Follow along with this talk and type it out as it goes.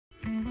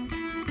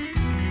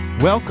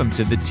Welcome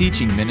to the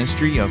teaching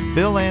ministry of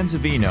Bill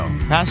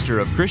Anzavino, pastor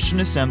of Christian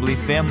Assembly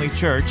Family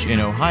Church in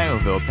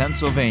Ohioville,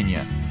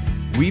 Pennsylvania.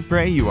 We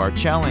pray you are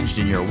challenged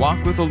in your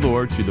walk with the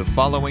Lord through the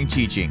following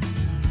teaching.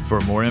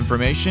 For more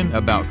information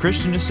about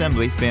Christian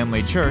Assembly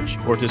Family Church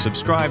or to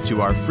subscribe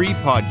to our free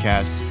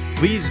podcasts,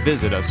 please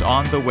visit us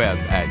on the web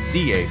at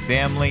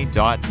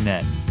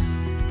cafamily.net.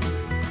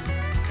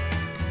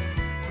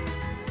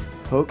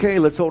 Okay,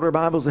 let's hold our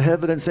Bibles to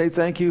heaven and say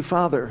thank you,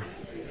 Father,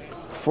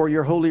 for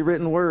your holy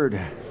written word.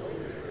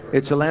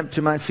 It's a lamp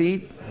to my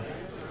feet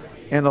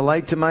and a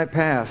light to my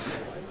path.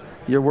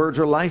 Your words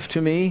are life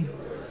to me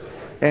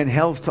and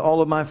health to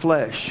all of my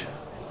flesh.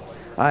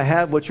 I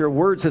have what your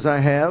word says I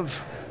have.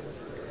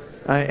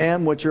 I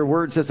am what your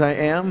word says I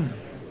am.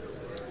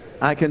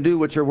 I can do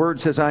what your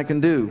word says I can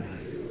do.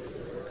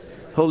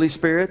 Holy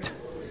Spirit,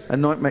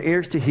 anoint my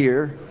ears to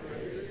hear,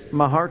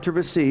 my heart to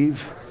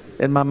receive,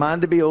 and my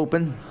mind to be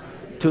open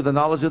to the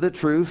knowledge of the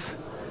truth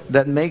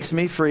that makes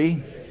me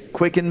free.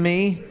 Quicken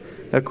me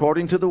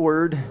according to the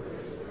word.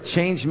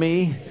 Change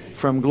me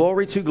from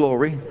glory to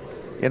glory.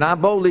 And I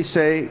boldly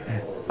say,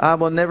 I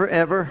will never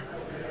ever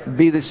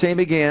be the same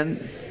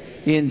again.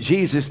 In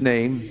Jesus'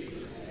 name,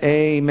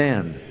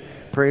 amen.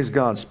 Praise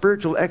God.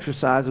 Spiritual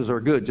exercises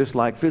are good, just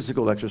like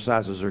physical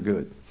exercises are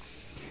good.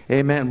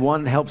 Amen.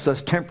 One helps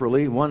us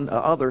temporally, one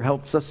other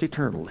helps us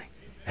eternally.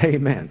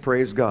 Amen.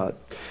 Praise God.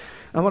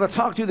 I want to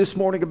talk to you this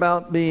morning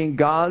about being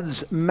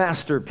God's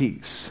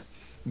masterpiece.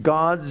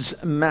 God's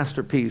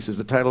masterpiece is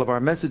the title of our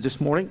message this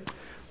morning.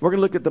 We're going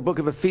to look at the book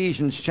of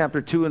Ephesians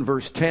chapter 2 and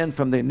verse 10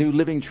 from the New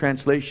Living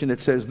Translation. It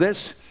says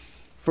this,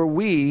 "For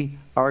we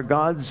are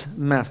God's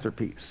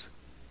masterpiece."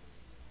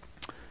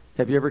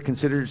 Have you ever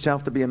considered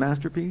yourself to be a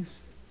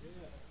masterpiece?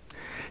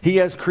 He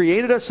has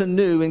created us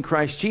anew in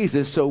Christ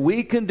Jesus so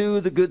we can do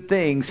the good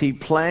things He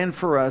planned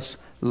for us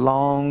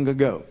long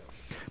ago.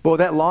 Boy,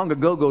 that long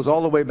ago goes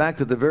all the way back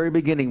to the very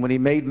beginning when He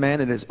made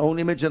man in His own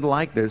image and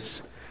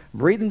likeness.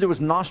 Breathed into His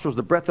nostrils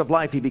the breath of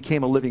life, he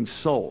became a living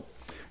soul.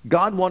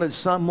 God wanted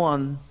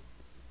someone,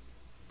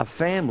 a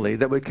family,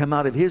 that would come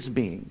out of His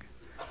being.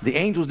 The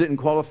angels didn't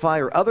qualify,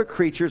 or other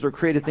creatures or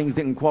created things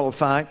didn't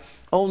qualify.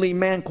 Only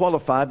man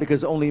qualified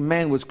because only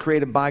man was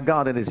created by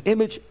God in His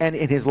image and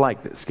in His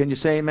likeness. Can you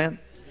say amen?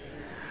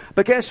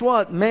 But guess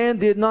what? Man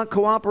did not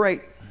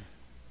cooperate.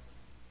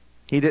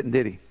 He didn't,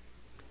 did he?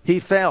 He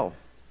fell.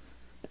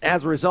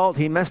 As a result,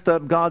 he messed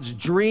up God's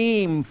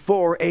dream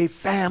for a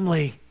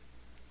family.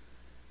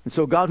 And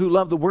so God, who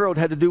loved the world,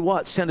 had to do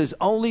what? Send His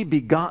only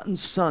begotten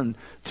Son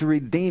to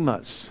redeem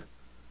us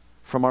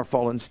from our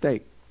fallen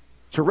state,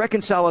 to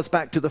reconcile us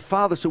back to the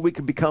Father so we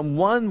could become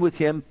one with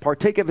Him,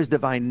 partake of His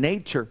divine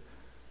nature,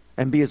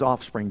 and be His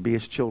offspring, be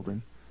His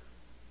children.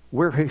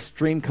 Where His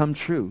dream come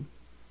true,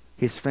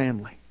 His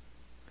family.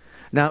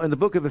 Now, in the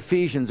book of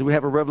Ephesians, we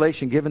have a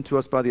revelation given to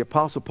us by the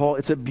Apostle Paul.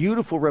 It's a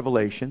beautiful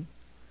revelation.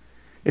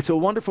 It's a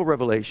wonderful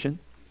revelation.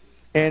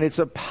 And it's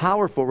a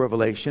powerful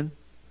revelation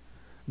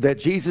that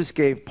Jesus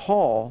gave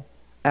Paul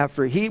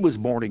after he was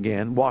born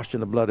again, washed in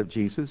the blood of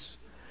Jesus,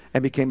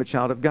 and became a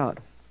child of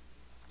God.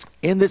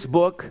 In this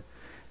book,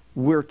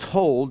 we're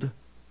told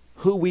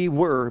who we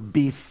were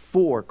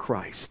before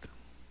Christ.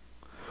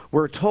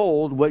 We're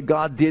told what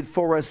God did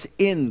for us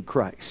in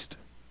Christ.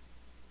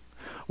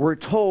 We're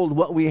told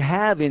what we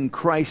have in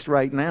Christ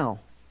right now.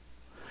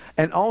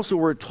 And also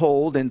we're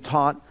told and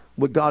taught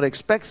what God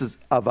expects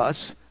of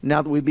us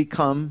now that we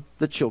become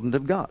the children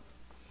of God.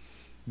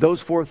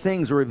 Those four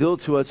things are revealed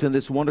to us in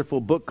this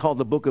wonderful book called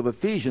the book of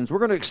Ephesians. We're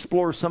going to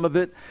explore some of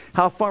it.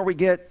 How far we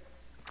get,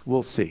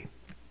 we'll see.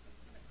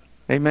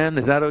 Amen?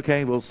 Is that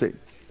okay? We'll see.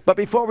 But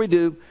before we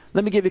do,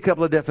 let me give you a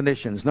couple of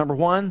definitions. Number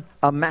one,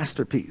 a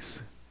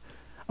masterpiece.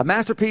 A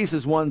masterpiece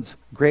is one's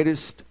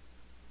greatest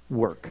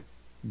work.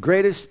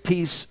 Greatest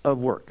piece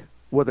of work.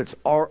 Whether it's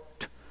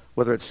art,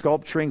 whether it's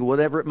sculpturing,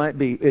 whatever it might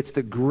be, it's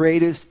the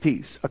greatest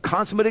piece. A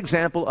consummate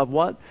example of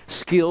what?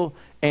 Skill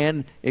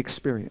and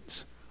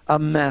experience. A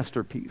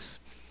masterpiece.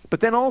 But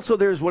then also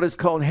there's what is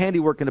called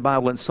handiwork in the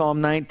Bible. In Psalm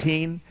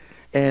 19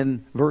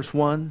 and verse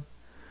 1,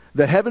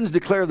 the heavens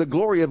declare the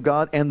glory of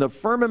God, and the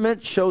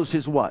firmament shows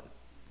His what?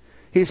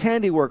 His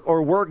handiwork,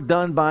 or work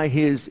done by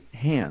His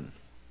hand.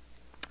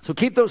 So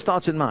keep those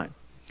thoughts in mind.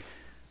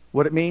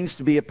 What it means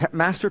to be a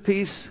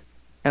masterpiece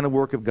and a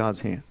work of God's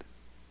hand.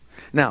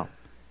 Now,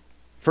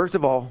 first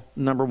of all,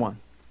 number one,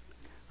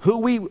 who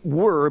we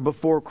were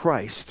before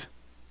Christ.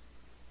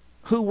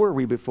 Who were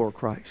we before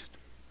Christ?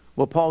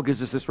 Well, Paul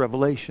gives us this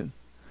revelation.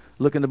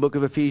 Look in the book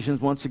of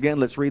Ephesians once again.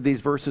 Let's read these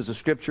verses of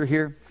Scripture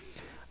here.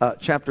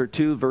 Chapter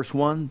 2, verse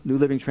 1, New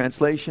Living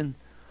Translation.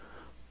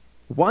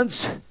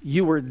 Once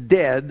you were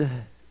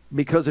dead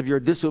because of your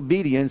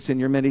disobedience and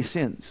your many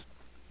sins.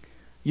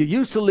 You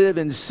used to live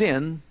in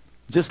sin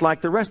just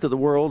like the rest of the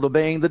world,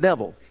 obeying the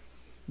devil,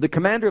 the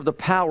commander of the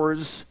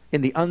powers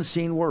in the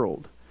unseen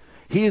world.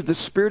 He is the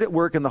spirit at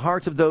work in the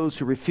hearts of those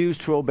who refuse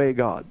to obey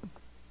God.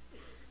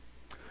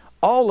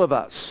 All of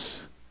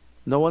us,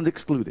 no one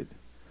excluded,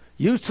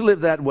 used to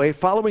live that way,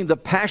 following the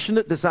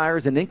passionate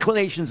desires and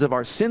inclinations of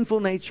our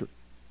sinful nature.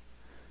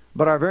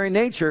 But by our very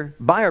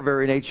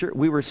nature,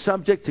 we were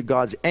subject to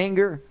God's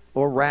anger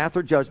or wrath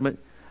or judgment,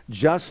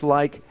 just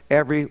like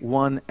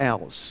everyone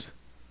else.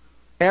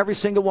 Every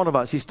single one of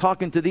us. He's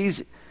talking to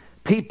these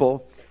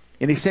people,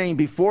 and he's saying,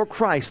 before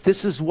Christ,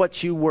 this is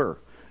what you were.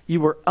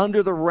 You were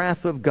under the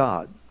wrath of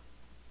God,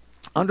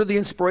 under the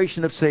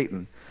inspiration of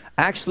Satan.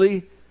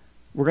 Actually,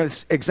 we're going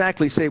to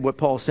exactly say what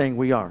Paul's saying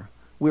we are.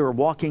 We were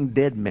walking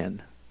dead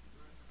men.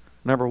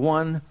 Number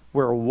one,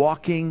 we're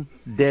walking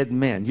dead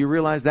men. You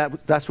realize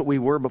that's what we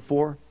were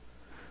before?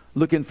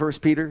 Look in 1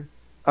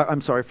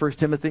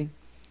 Timothy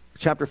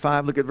chapter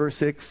 5, look at verse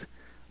 6.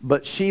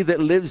 But she that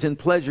lives in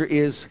pleasure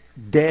is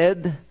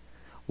dead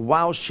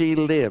while she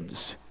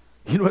lives.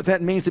 You know what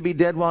that means, to be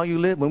dead while you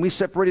live? When we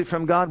separated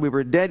from God, we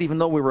were dead even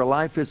though we were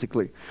alive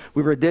physically.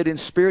 We were dead in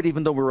spirit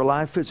even though we were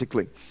alive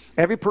physically.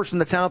 Every person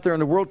that's out there in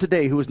the world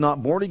today who is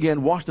not born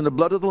again, washed in the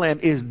blood of the Lamb,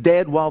 is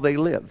dead while they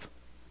live.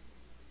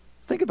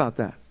 Think about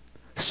that.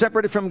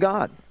 Separated from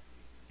God.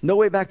 No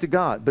way back to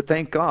God. But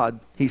thank God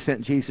he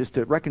sent Jesus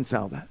to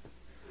reconcile that.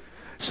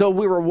 So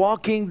we were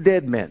walking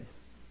dead men.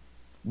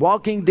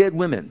 Walking dead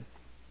women.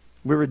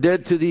 We were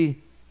dead to the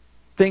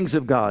things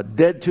of God,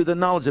 dead to the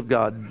knowledge of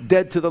God,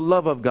 dead to the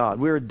love of God.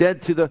 We were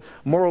dead to the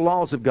moral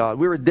laws of God.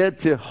 We were dead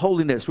to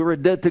holiness. We were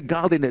dead to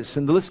godliness.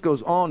 And the list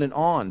goes on and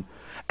on.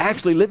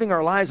 Actually living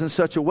our lives in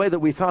such a way that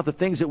we thought the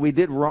things that we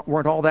did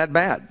weren't all that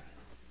bad.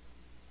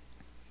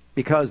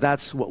 Because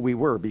that's what we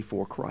were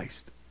before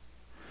Christ.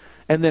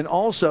 And then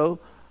also,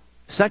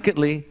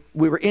 secondly,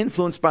 we were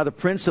influenced by the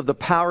prince of the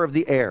power of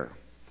the air.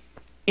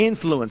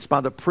 Influenced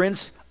by the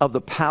prince of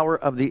the power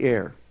of the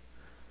air.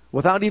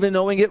 Without even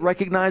knowing it,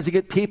 recognizing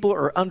it, people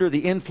are under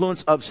the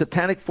influence of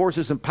satanic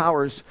forces and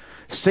powers.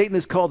 Satan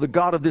is called the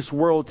god of this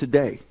world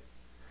today.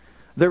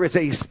 There is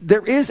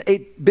a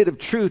bit of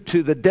truth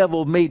to the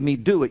devil made me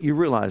do it. You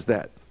realize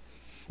that.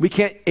 We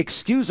can't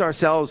excuse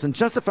ourselves and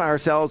justify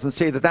ourselves and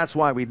say that that's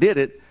why we did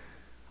it.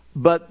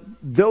 But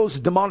those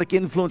demonic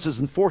influences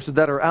and forces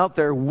that are out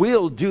there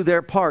will do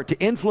their part to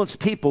influence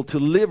people to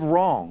live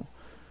wrong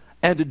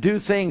and to do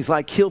things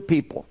like kill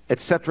people,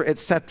 etc.,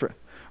 etc.,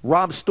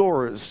 rob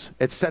stores,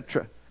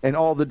 etc., and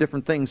all the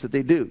different things that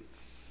they do.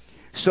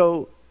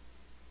 So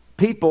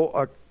people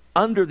are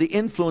under the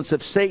influence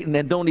of Satan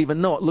and don't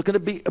even know it. Look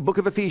at the book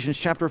of Ephesians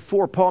chapter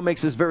 4. Paul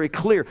makes this very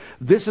clear.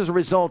 This is a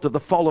result of the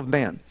fall of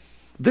man.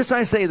 This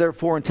I say,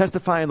 therefore, and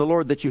testify in the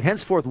Lord, that you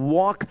henceforth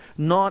walk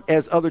not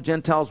as other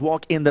Gentiles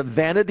walk, in the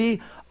vanity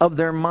of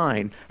their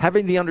mind,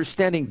 having the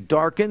understanding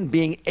darkened,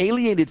 being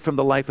alienated from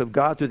the life of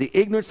God through the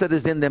ignorance that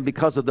is in them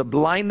because of the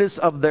blindness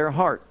of their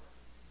heart,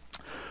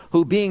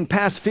 who being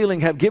past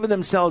feeling have given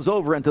themselves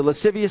over unto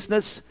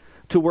lasciviousness,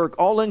 to work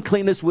all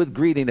uncleanness with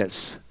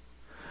greediness.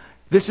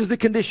 This is the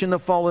condition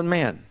of fallen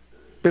man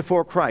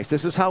before Christ.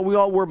 This is how we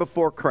all were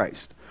before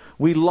Christ.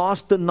 We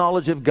lost the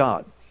knowledge of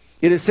God.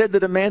 It is said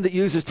that a man that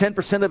uses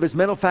 10% of his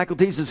mental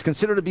faculties is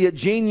considered to be a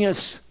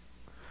genius,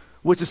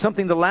 which is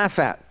something to laugh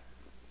at.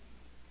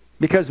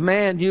 Because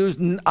man used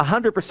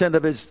 100%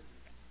 of his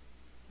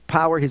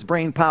power, his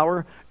brain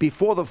power,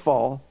 before the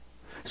fall.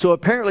 So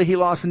apparently he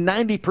lost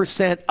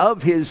 90%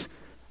 of his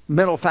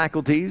mental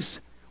faculties,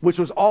 which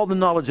was all the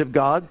knowledge of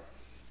God,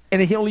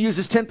 and he only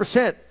uses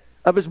 10%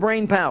 of his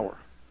brain power.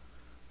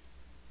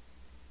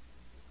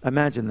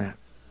 Imagine that.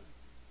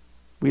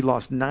 We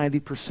lost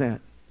 90%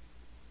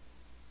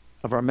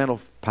 of our mental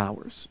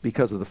powers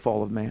because of the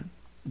fall of man.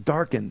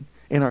 Darkened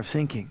in our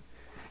thinking.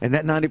 And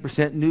that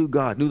 90% knew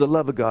God, knew the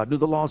love of God, knew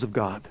the laws of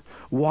God,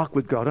 walked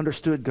with God,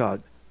 understood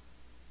God,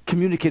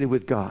 communicated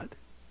with God.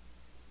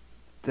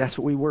 That's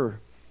what we were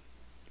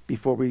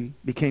before we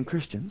became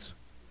Christians.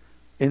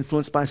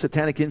 Influenced by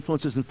satanic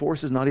influences and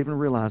forces, not even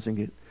realizing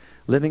it.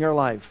 Living our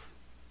life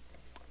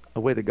a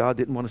way that God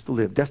didn't want us to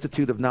live.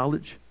 Destitute of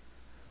knowledge.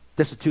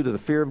 Destitute of the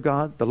fear of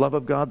God, the love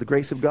of God, the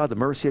grace of God, the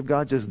mercy of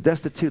God. Just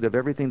destitute of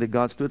everything that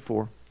God stood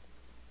for.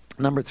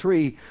 Number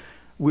 3,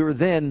 we were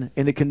then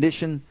in a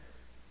condition,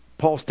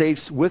 Paul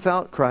states,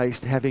 without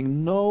Christ,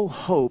 having no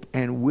hope,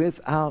 and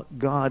without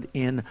God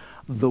in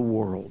the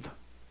world.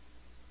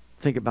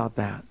 Think about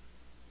that.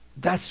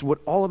 That's what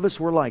all of us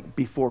were like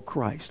before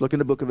Christ. Look in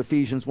the book of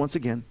Ephesians once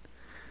again,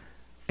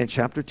 in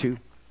chapter 2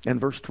 and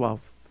verse 12.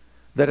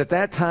 That at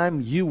that time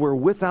you were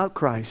without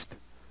Christ,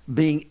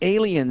 being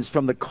aliens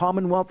from the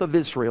commonwealth of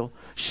Israel,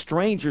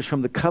 strangers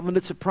from the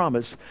covenants of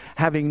promise,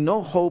 having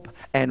no hope,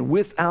 and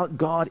without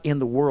God in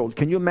the world.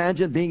 Can you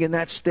imagine being in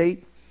that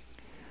state?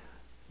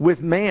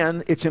 With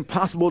man, it's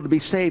impossible to be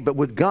saved, but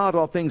with God,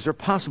 all things are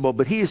possible.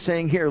 But he is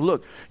saying here,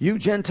 look, you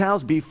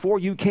Gentiles, before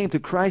you came to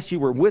Christ, you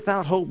were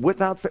without hope,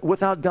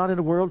 without God in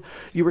the world.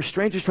 You were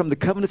strangers from the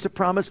covenants of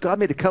promise. God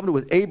made a covenant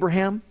with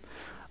Abraham.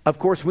 Of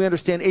course, we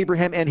understand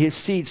Abraham and his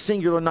seed,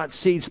 singular, not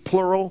seeds,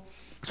 plural.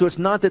 So it's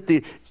not that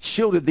the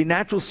children, the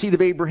natural seed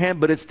of Abraham,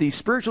 but it's the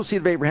spiritual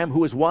seed of Abraham,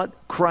 who is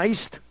what?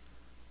 Christ.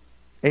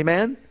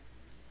 Amen?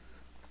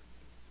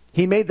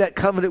 He made that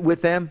covenant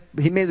with them.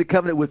 He made the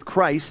covenant with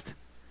Christ.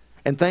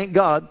 And thank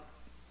God,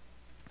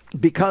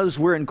 because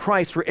we're in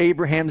Christ, we're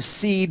Abraham's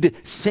seed,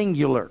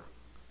 singular,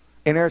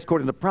 and heirs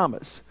according to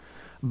promise.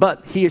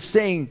 But he is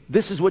saying,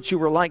 this is what you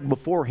were like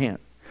beforehand.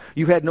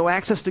 You had no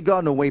access to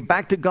God, no way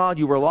back to God.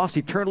 You were lost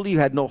eternally. You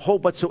had no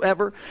hope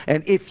whatsoever.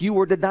 And if you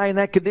were to die in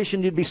that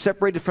condition, you'd be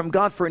separated from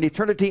God for an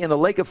eternity in a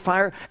lake of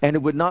fire, and it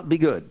would not be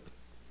good.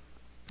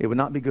 It would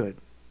not be good.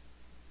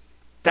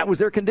 That was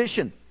their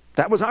condition.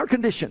 That was our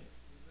condition.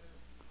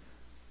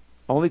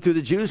 Only through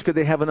the Jews could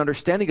they have an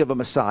understanding of a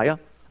Messiah,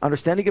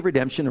 understanding of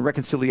redemption and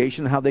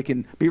reconciliation, and how they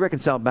can be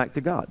reconciled back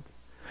to God.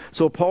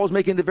 So Paul's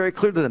making it very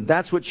clear to them,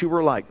 that's what you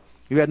were like.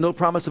 You had no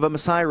promise of a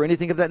Messiah or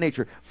anything of that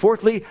nature.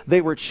 Fourthly, they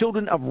were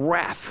children of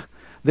wrath.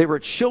 They were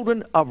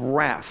children of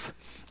wrath,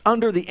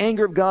 under the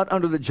anger of God,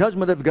 under the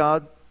judgment of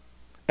God,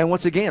 and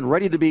once again,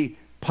 ready to be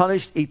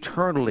punished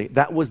eternally.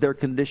 That was their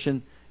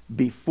condition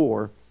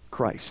before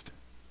Christ.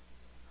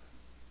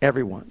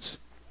 Everyone's.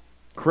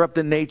 Corrupt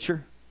in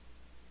nature,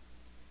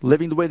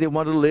 living the way they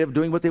wanted to live,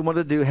 doing what they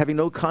wanted to do, having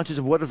no conscience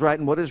of what is right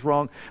and what is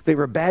wrong. They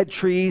were bad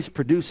trees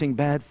producing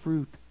bad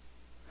fruit.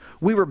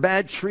 We were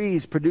bad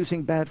trees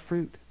producing bad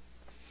fruit.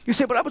 You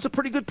say, but I was a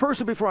pretty good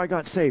person before I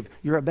got saved.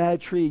 You're a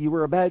bad tree. You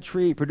were a bad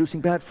tree producing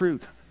bad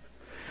fruit.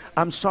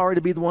 I'm sorry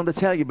to be the one to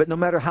tell you, but no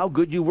matter how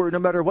good you were, no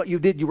matter what you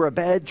did, you were a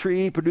bad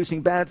tree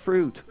producing bad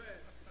fruit.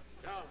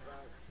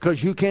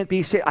 Because you can't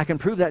be saved. I can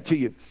prove that to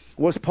you.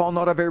 Was Paul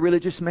not a very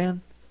religious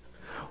man?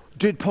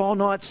 Did Paul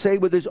not say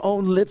with his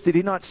own lips, did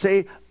he not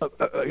say,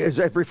 as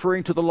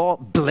referring to the law,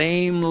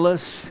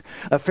 blameless,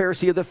 a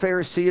Pharisee of the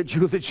Pharisee, a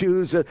Jew of the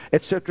Jews,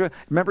 etc.?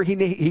 Remember, he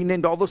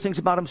named all those things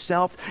about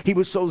himself. He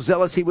was so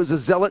zealous. He was a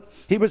zealot.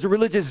 He was a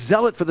religious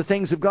zealot for the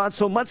things of God,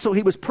 so much so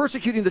he was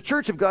persecuting the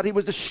church of God. He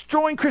was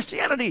destroying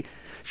Christianity,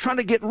 trying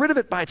to get rid of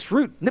it by its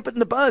root, nip it in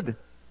the bud.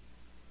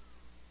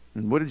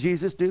 And what did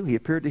Jesus do? He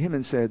appeared to him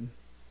and said,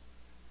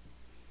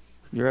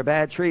 you're a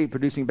bad tree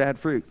producing bad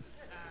fruit.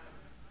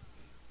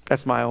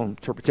 That's my own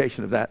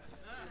interpretation of that.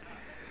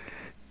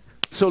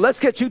 So let's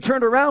get you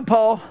turned around,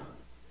 Paul.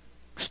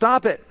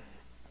 Stop it.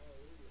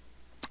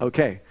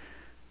 Okay.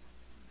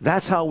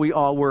 That's how we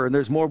all were, and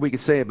there's more we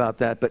could say about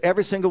that. But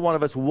every single one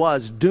of us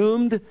was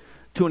doomed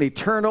to an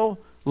eternal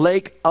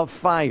lake of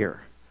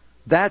fire.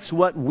 That's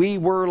what we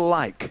were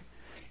like.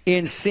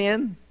 In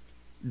sin,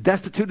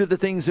 destitute of the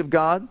things of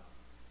God,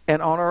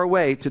 and on our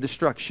way to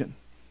destruction.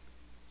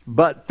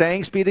 But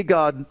thanks be to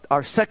God,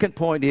 our second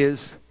point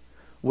is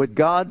what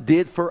God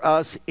did for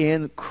us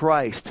in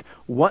Christ.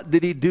 What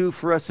did he do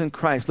for us in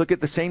Christ? Look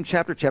at the same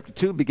chapter, chapter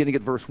 2, beginning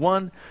at verse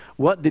 1.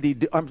 What did he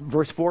do,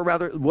 verse 4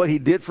 rather, what he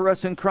did for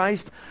us in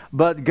Christ?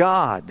 But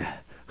God,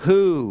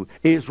 who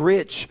is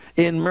rich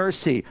in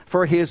mercy,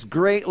 for his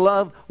great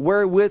love,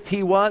 wherewith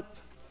he what?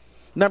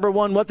 Number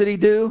one, what did he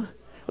do?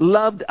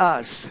 Loved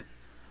us.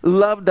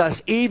 Loved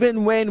us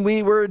even when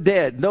we were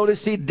dead.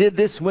 Notice he did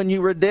this when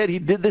you were dead. He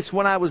did this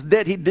when I was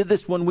dead. He did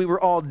this when we were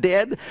all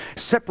dead,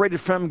 separated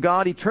from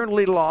God,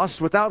 eternally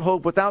lost, without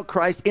hope, without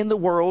Christ in the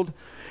world.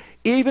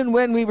 Even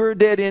when we were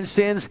dead in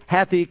sins,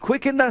 hath he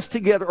quickened us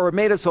together, or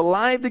made us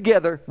alive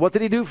together. What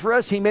did he do for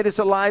us? He made us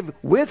alive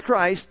with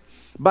Christ.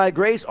 By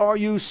grace are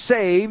you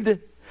saved,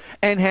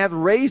 and hath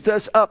raised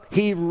us up.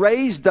 He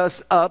raised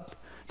us up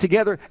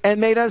together and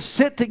made us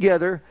sit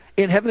together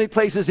in heavenly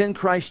places in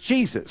Christ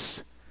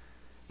Jesus.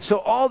 So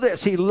all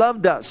this, he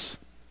loved us.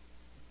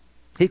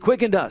 He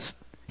quickened us.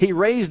 He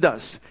raised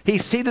us. He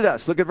seated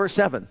us. Look at verse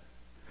 7.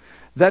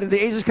 That in the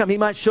ages come he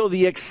might show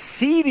the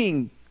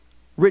exceeding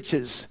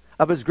riches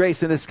of his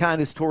grace and his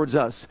kindness towards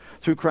us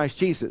through Christ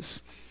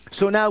Jesus.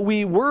 So now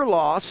we were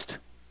lost.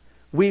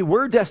 We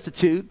were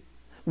destitute.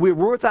 We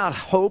were without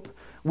hope.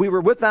 We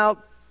were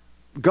without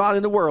God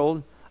in the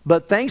world.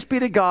 But thanks be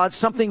to God,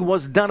 something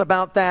was done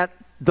about that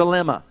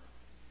dilemma.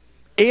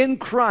 In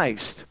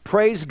Christ,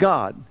 praise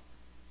God,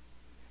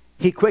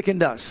 he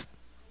quickened us.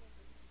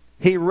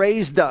 He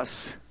raised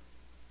us.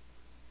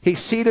 He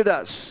seated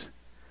us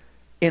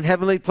in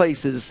heavenly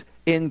places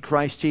in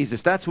Christ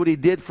Jesus. That's what he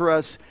did for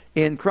us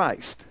in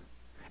Christ.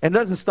 And it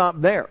doesn't stop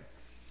there.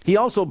 He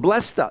also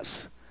blessed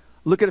us.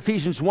 Look at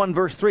Ephesians 1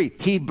 verse 3.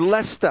 He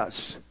blessed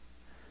us.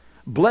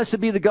 Blessed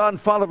be the God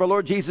and Father of our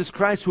Lord Jesus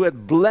Christ, who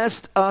had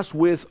blessed us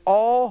with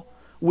all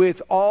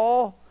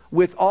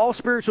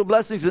spiritual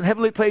blessings in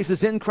heavenly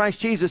places in Christ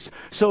Jesus.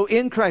 So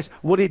in Christ,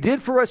 what he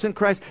did for us in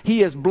Christ,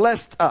 he has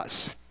blessed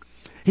us.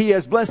 He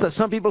has blessed us.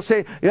 Some people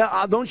say,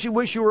 yeah, don't you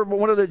wish you were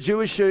one of the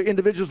Jewish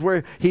individuals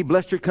where he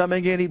blessed your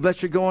coming in, he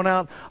blessed your going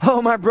out?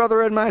 Oh, my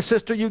brother and my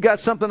sister, you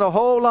got something a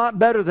whole lot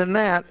better than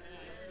that.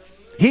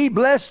 He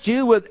blessed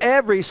you with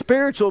every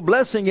spiritual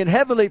blessing in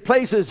heavenly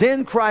places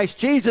in Christ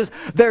Jesus.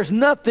 There's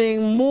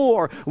nothing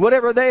more.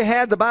 Whatever they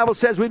had, the Bible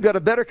says we've got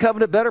a better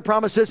covenant, better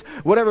promises.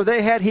 Whatever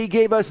they had, he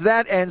gave us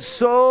that and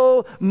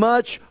so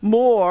much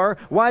more.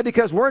 Why?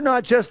 Because we're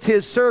not just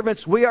his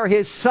servants. We are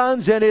his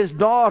sons and his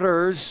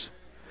daughters.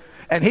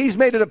 And he's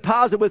made a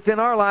deposit within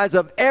our lives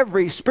of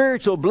every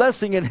spiritual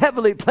blessing in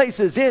heavenly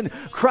places in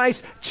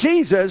Christ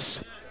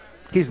Jesus.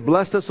 He's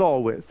blessed us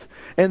all with.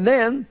 And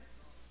then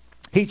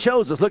he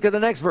chose us. Look at the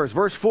next verse,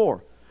 verse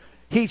 4.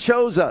 He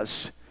chose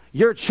us.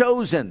 You're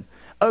chosen,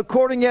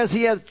 according as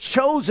he hath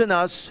chosen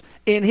us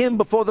in him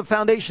before the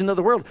foundation of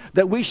the world,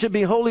 that we should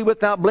be holy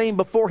without blame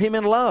before him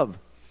in love.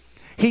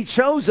 He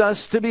chose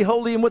us to be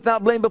holy and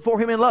without blame before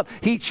Him in love.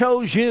 He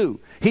chose you.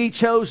 He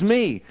chose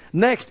me.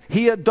 Next,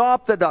 He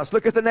adopted us.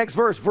 Look at the next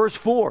verse, verse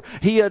 4.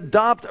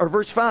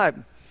 Verse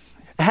 5.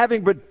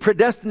 Having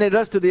predestinated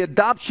us to the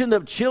adoption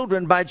of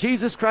children by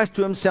Jesus Christ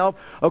to Himself,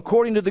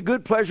 according to the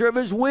good pleasure of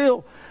His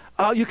will.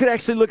 You could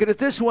actually look at it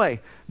this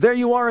way. There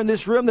you are in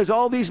this room. There's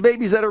all these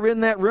babies that are in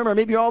that room, or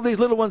maybe all these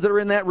little ones that are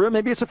in that room.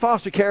 Maybe it's a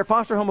foster care,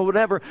 foster home, or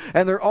whatever,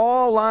 and they're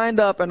all lined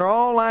up, and they're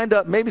all lined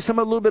up. Maybe some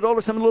are a little bit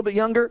older, some a little bit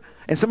younger,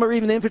 and some are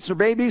even infants or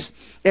babies,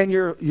 and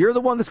you're the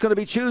one that's going to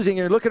be choosing, and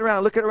you're looking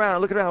around.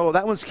 Well,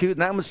 that one's cute,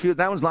 and that one's cute, and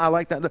that one's, I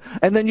like that.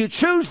 And then you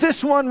choose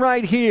this one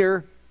right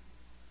here.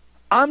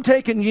 I'm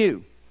taking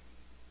you.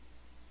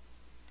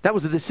 That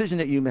was a decision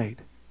that you made.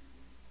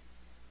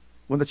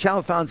 When the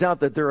child finds out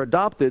that they're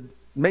adopted,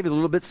 maybe a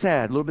little bit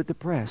sad, a little bit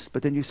depressed,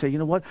 but then you say, you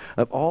know what?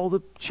 Of all the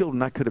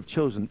children I could have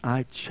chosen,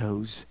 I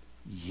chose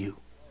you.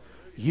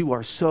 You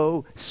are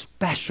so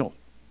special.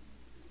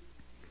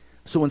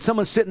 So when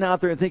someone's sitting out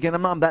there and thinking,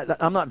 I'm not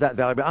that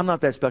valuable, I'm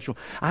not that special,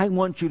 I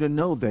want you to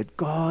know that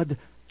God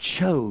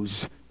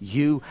chose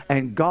you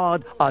and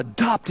God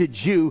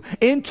adopted you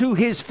into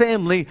His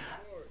family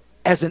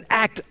as an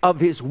act of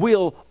His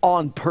will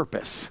on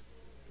purpose.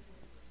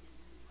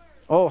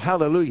 Oh,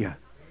 hallelujah.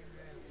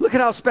 Look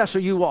at how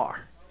special you are.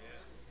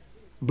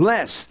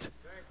 Blessed,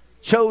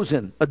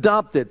 chosen,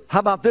 adopted. How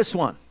about this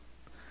one?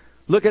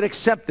 Look at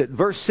accepted,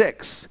 verse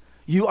 6.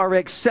 You are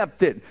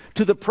accepted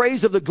to the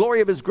praise of the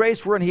glory of His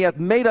grace, wherein He hath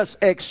made us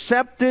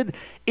accepted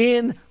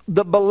in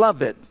the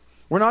beloved.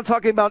 We're not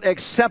talking about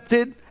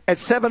accepted at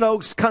Seven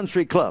Oaks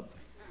Country Club.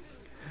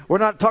 We're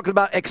not talking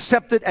about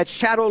accepted at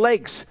Shadow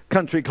Lakes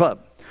Country Club.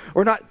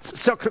 We're not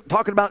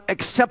talking about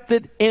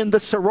accepted in the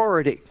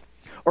sorority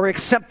or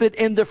accepted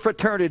in the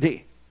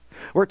fraternity.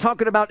 We're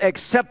talking about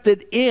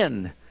accepted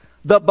in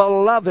the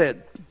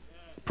beloved.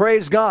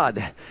 Praise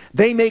God.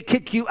 They may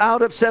kick you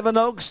out of Seven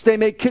Oaks. They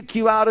may kick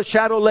you out of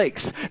Shadow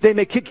Lakes. They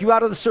may kick you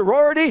out of the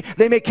sorority.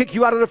 They may kick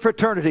you out of the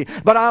fraternity.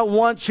 But I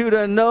want you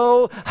to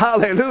know,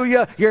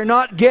 hallelujah, you're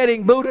not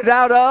getting booted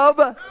out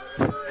of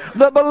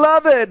the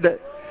beloved.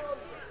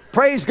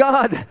 Praise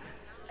God.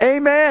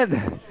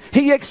 Amen.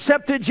 He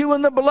accepted you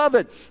in the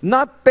beloved,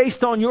 not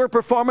based on your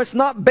performance,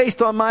 not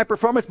based on my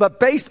performance,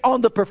 but based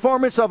on the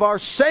performance of our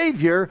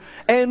Savior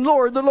and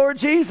Lord, the Lord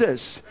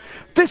Jesus.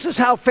 This is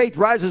how faith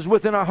rises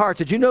within our hearts.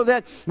 Did you know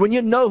that? When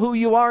you know who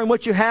you are and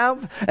what you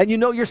have, and you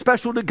know you're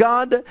special to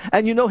God,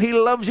 and you know He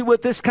loves you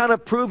with this kind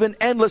of proven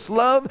endless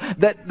love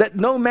that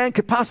no man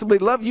could possibly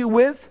love you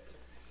with,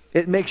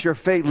 it makes your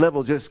faith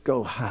level just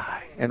go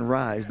high and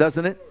rise,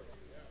 doesn't it?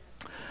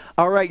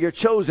 All right, you're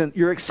chosen,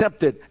 you're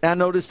accepted. Now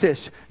notice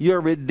this,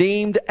 you're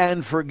redeemed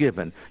and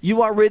forgiven.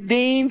 You are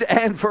redeemed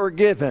and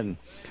forgiven.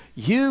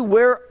 You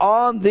were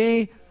on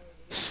the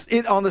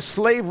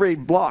slavery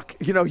block.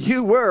 You know,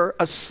 you were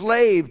a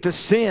slave to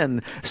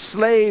sin,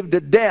 slave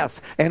to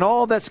death, and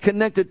all that's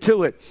connected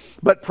to it.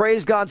 But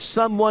praise God,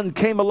 someone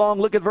came along,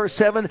 look at verse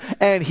 7,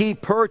 and He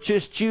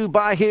purchased you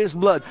by His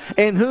blood,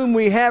 in whom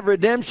we have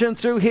redemption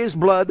through His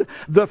blood,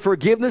 the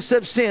forgiveness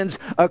of sins,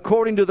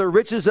 according to the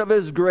riches of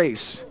His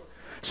grace.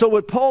 So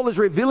what Paul is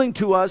revealing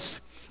to us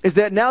is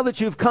that now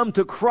that you've come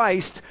to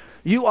Christ,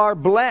 you are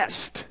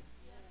blessed.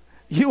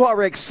 You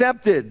are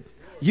accepted.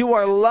 You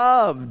are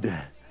loved.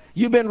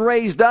 You've been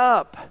raised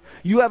up.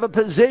 You have a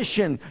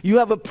position. You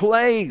have a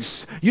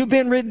place. You've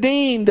been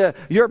redeemed.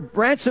 Your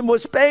ransom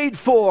was paid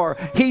for.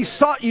 He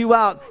sought you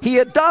out. He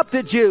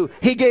adopted you.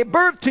 He gave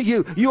birth to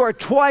you. You are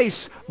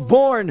twice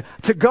born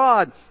to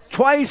God,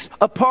 twice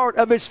a part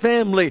of His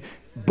family.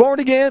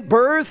 Born again,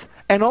 birth,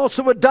 and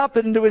also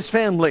adopted into His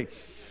family.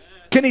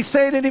 Can He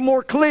say it any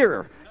more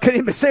clear?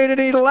 Can He say it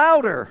any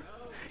louder?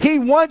 He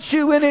wants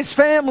you in His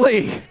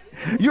family.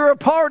 You're a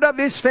part of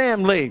His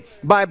family.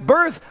 By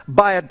birth,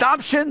 by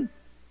adoption,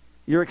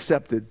 you're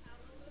accepted.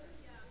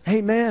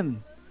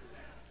 Amen.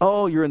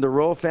 Oh, you're in the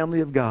royal family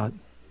of God.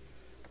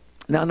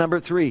 Now, number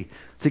 3,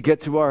 to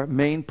get to our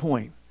main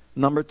point.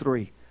 Number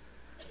 3,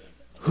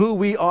 who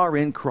we are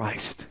in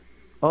Christ.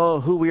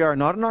 Oh, who we are,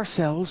 not in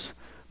ourselves,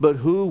 but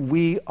who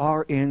we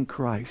are in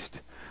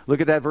Christ. Look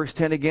at that verse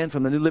 10 again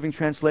from the New Living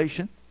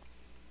Translation.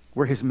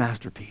 We're His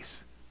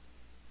masterpiece.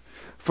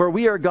 For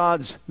we are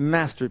God's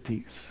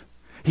masterpiece.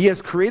 He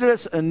has created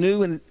us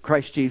anew in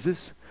Christ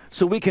Jesus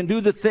so we can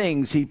do the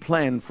things He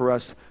planned for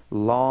us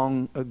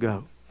long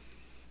ago.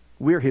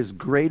 We're His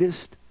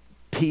greatest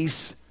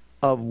piece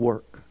of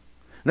work.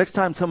 Next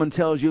time someone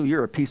tells you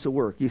you're a piece of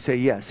work, you say,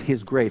 yes,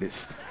 His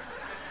greatest.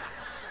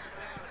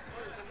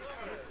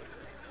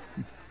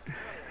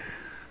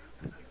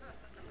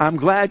 I'm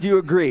glad you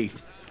agree.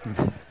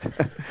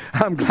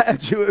 I'm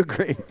glad you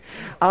agree.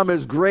 I'm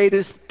His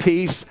greatest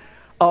piece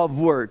of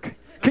work.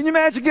 Can you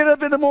imagine getting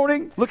up in the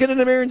morning, looking in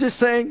the mirror and just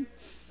saying,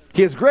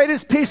 His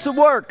greatest piece of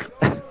work.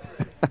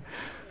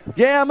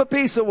 Yeah, I'm a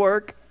piece of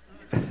work.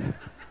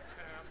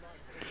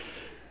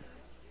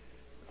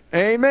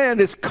 Amen.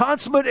 This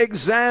consummate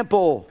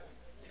example,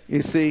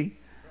 you see,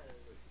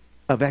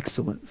 of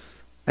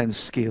excellence and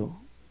skill.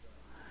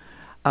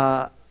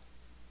 I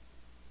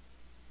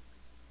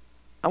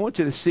want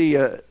you to see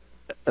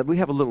we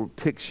have a little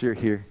picture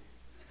here.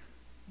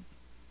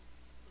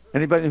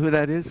 Anybody know who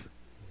that is?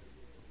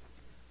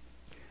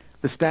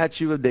 The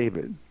statue of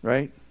David,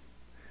 right?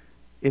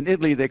 In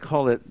Italy, they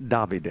call it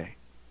Davide.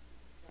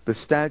 The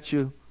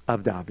statue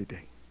of Davide.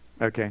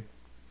 Okay.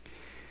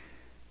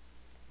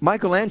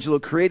 Michelangelo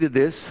created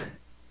this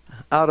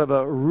out of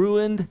a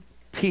ruined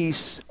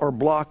piece or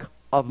block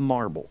of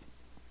marble.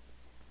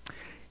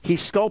 He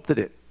sculpted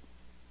it.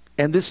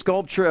 And this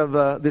sculpture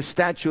of this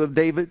statue of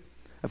David,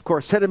 of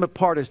course, set him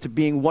apart as to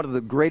being one of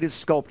the greatest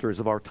sculptors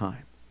of our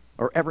time,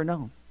 or ever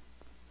known.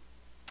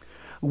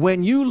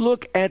 When you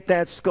look at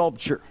that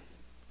sculpture,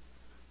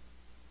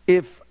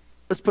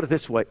 let's put it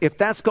this way, if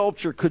that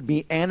sculpture could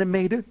be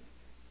animated,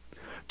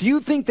 do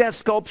you think that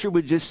sculpture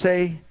would just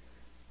say,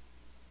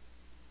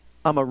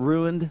 I'm a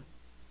ruined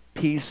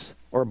piece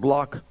or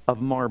block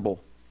of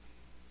marble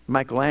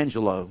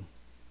Michelangelo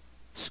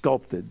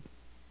sculpted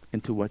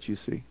into what you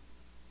see?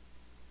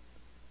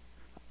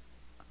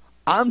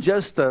 I'm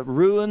just a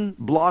ruined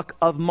block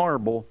of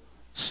marble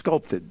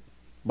sculpted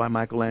by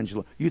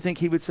Michelangelo. You think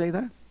he would say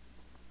that?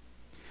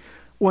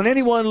 When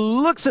anyone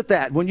looks at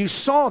that, when you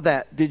saw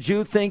that, did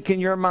you think in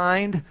your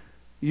mind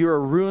you're a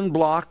ruined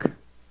block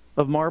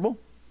of marble?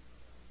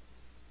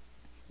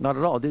 Not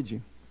at all, did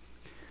you?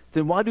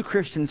 Then why do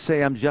Christians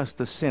say I'm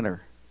just a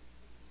sinner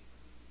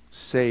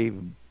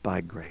saved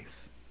by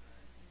grace?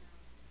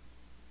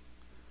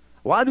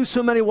 Why do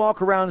so many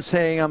walk around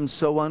saying I'm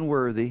so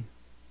unworthy?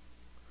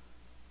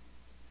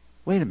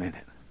 Wait a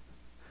minute.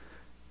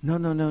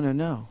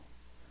 No.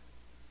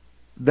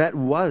 That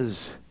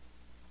was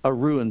a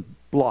ruined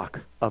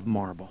block of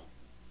marble.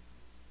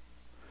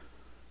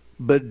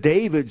 But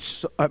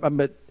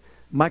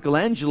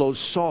Michelangelo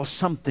saw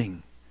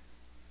something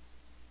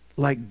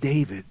like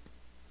David,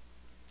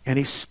 and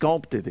he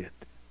sculpted it.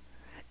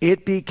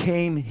 It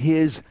became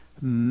his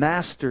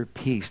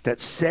masterpiece that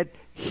set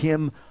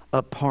him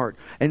apart.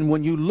 And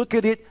when you look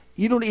at it,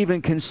 you don't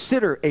even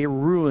consider a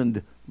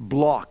ruined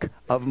block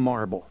of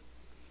marble.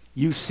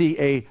 You see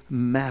a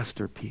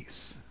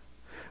masterpiece.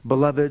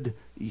 Beloved,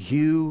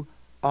 you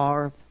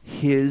are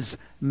his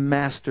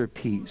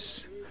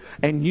masterpiece.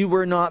 And you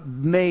were not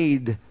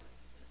made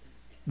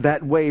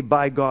that way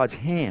by God's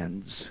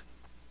hands.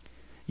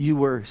 You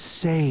were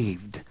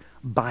saved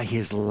by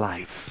his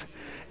life.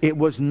 It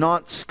was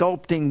not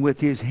sculpting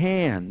with his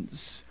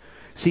hands.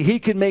 See, he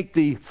could make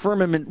the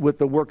firmament with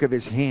the work of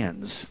his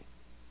hands.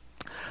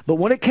 But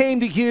when it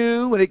came to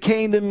you, when it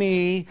came to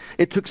me,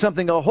 it took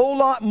something a whole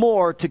lot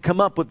more to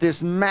come up with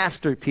this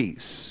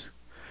masterpiece.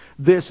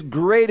 This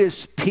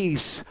greatest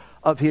piece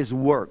of his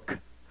work.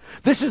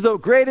 This is the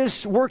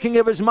greatest working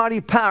of his mighty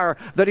power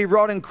that he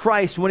wrought in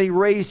Christ when he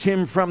raised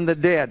him from the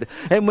dead.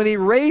 And when he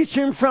raised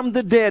him from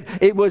the dead,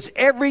 it was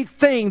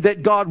everything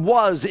that God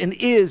was and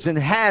is and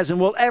has and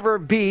will ever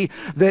be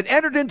that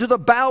entered into the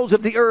bowels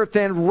of the earth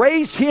and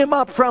raised him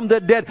up from the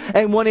dead.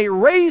 And when he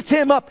raised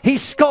him up, he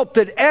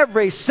sculpted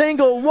every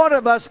single one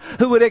of us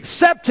who would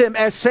accept him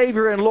as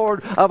Savior and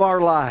Lord of our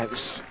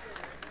lives.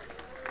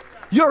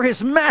 You're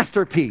his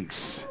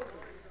masterpiece.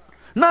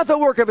 Not the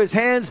work of his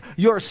hands.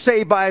 You're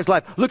saved by his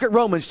life. Look at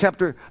Romans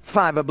chapter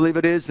 5, I believe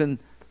it is, in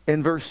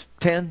verse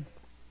 10.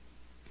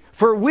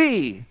 For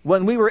we,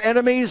 when we were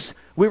enemies,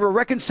 we were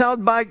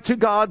reconciled to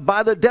God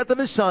by the death of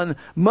his Son.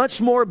 Much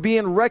more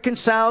being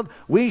reconciled,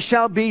 we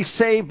shall be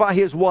saved by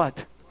his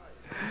what?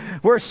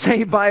 We're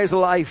saved by his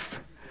life.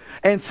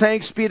 And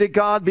thanks be to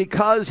God,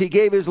 because he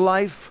gave his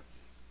life,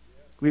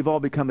 we've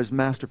all become his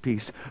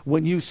masterpiece.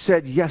 When you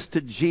said yes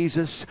to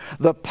Jesus,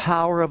 the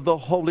power of the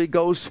Holy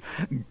Ghost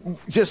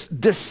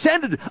just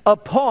descended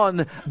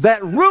upon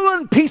that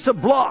ruined piece of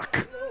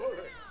block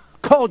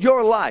called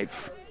your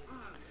life.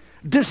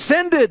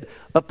 Descended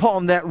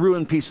upon that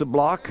ruined piece of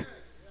block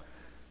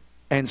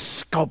and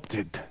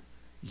sculpted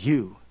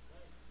you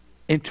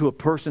into a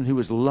person who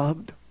is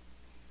loved,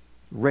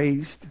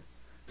 raised,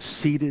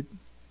 seated,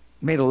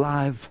 made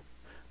alive,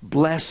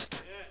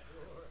 blessed,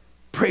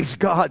 praise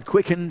God,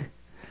 quickened,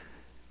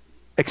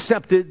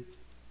 accepted,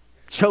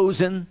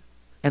 chosen,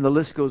 and the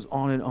list goes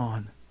on and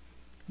on.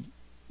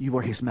 You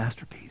are his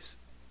masterpiece.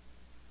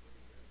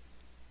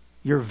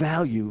 Your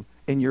value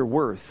and your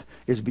worth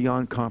is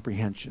beyond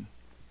comprehension.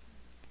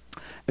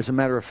 As a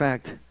matter of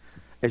fact,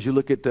 as you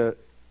look at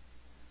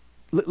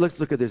let's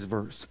look at this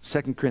verse,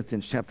 2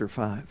 Corinthians chapter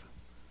 5.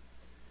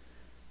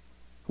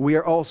 We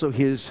are also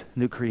his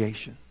new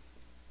creation.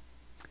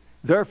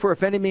 Therefore,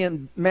 if any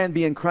man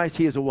be in Christ,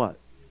 he is a what?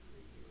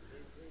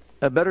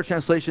 A better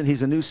translation,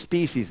 he's a new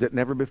species that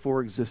never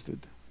before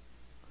existed.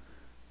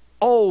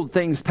 Old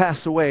things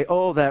pass away.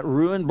 Oh, that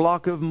ruined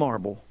block of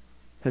marble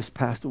has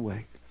passed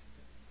away.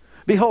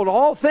 Behold,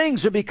 all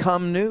things are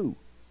become new.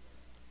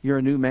 You're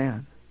a new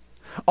man.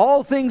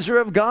 All things are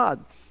of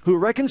God, who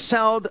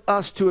reconciled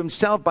us to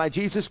himself by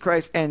Jesus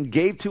Christ and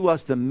gave to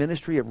us the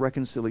ministry of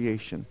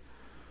reconciliation.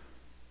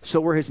 So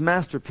we're his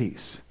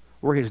masterpiece.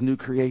 We're his new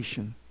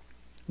creation,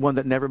 one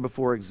that never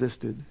before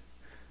existed.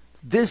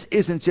 This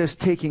isn't just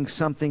taking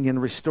something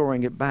and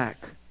restoring it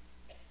back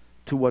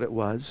to what it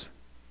was.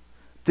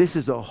 This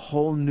is a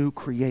whole new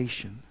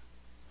creation.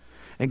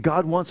 And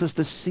God wants us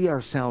to see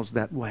ourselves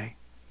that way.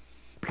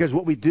 Because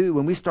what we do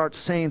when we start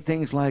saying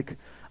things like,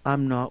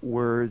 I'm not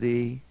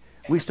worthy,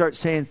 we start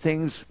saying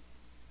things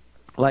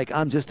like,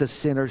 I'm just a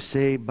sinner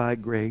saved by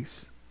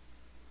grace,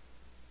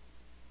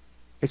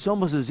 it's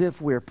almost as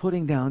if we're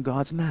putting down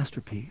God's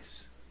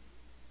masterpiece.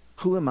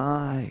 Who am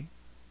I?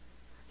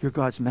 You're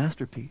God's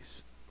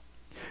masterpiece.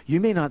 You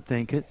may not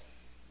think it.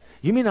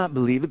 You may not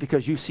believe it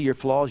because you see your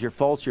flaws, your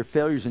faults, your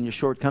failures, and your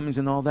shortcomings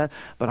and all that.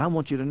 But I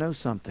want you to know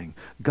something.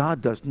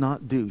 God does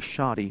not do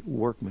shoddy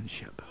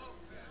workmanship.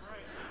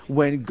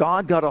 When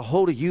God got a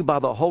hold of you by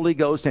the Holy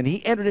Ghost and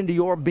He entered into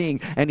your being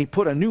and He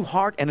put a new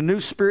heart and a new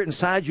spirit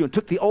inside you and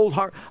took the old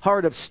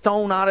heart of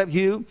stone out of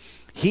you,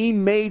 He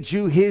made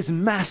you His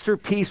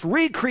masterpiece,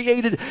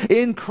 recreated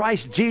in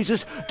Christ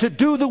Jesus to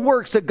do the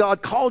works that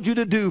God called you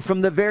to do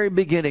from the very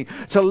beginning.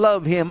 To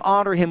love Him,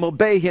 honor Him,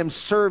 obey Him,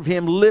 serve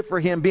Him, live for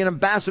Him, be an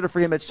ambassador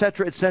for Him,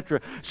 etc.,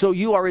 etc. So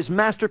you are His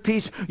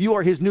masterpiece. You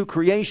are His new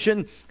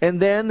creation.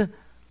 And then,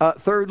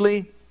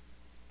 thirdly,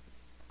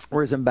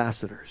 we're His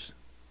ambassadors.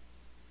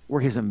 We're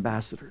His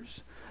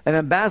ambassadors. An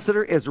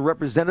ambassador is a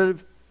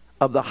representative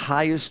of the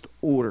highest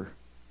order.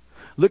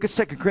 Look at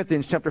 2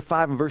 Corinthians chapter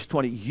 5 and verse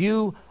 20.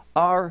 You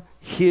are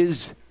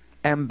His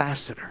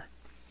ambassador.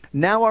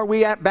 Now are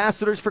we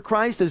ambassadors for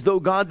Christ, as though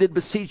God did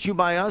beseech you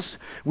by us?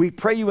 We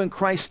pray you in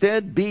Christ's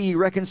stead, be ye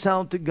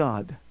reconciled to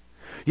God.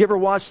 You ever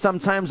watch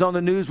sometimes on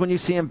the news when you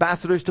see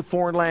ambassadors to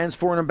foreign lands,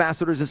 foreign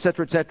ambassadors,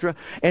 etc.,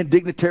 and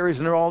dignitaries,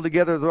 and they're all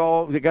together,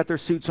 they got their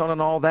suits on and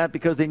all that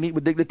because they meet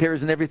with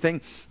dignitaries and everything.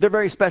 They're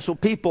very special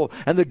people,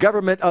 and the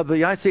government of the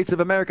United States of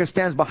America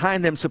stands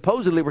behind them.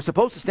 Supposedly, we're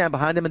supposed to stand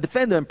behind them and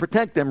defend them,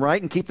 protect them,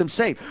 right, and keep them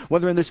safe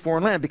when they're in this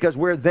foreign land, because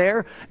we're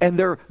there, and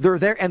they're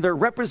there, and they're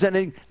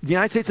representing the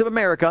United States of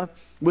America,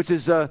 which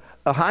is a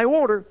high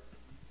order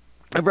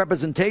of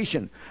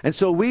representation. And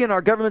so we and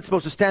our government are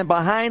supposed to stand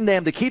behind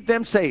them to keep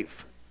them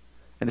safe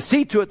and to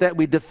see to it that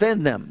we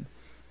defend them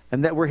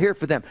and that we're here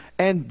for them.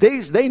 And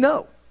they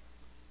know.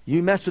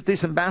 You mess with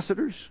these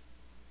ambassadors,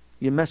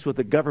 you mess with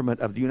the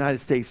government of the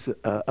United States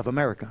of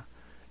America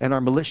and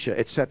our militia,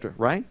 etc.,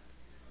 right?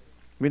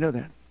 We know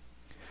that.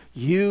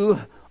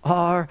 You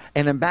are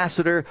an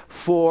ambassador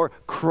for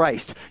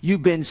Christ.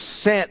 You've been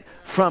sent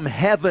from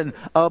heaven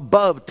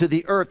above to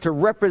the earth to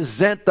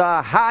represent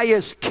the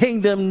highest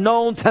kingdom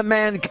known to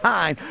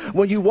mankind.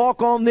 When you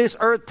walk on this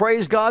earth,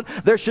 praise God,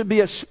 there should be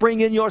a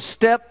spring in your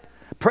step.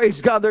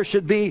 Praise God, there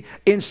should be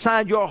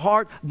inside your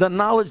heart the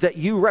knowledge that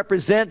you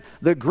represent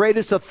the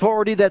greatest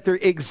authority that there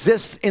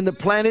exists in the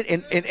planet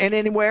and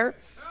anywhere.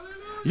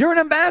 You're an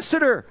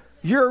ambassador.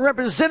 You're a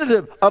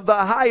representative of the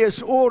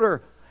highest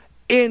order.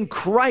 In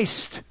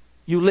Christ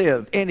you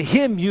live. In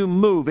Him you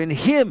move. In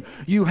Him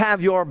you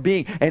have your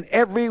being. And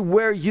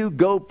everywhere you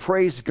go,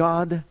 praise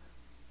God,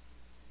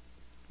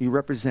 you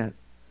represent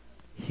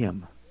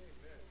Him.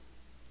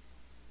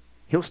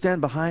 He'll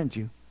stand behind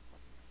you.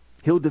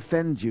 He'll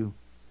defend you.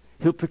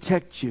 He'll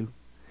protect you.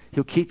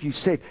 He'll keep you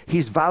safe.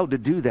 He's vowed to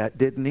do that,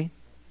 didn't He?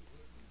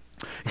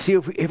 See,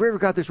 if we ever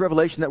got this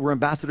revelation that we're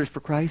ambassadors for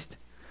Christ,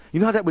 you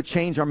know how that would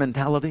change our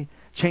mentality,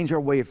 change our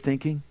way of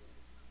thinking?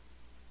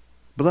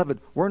 Beloved,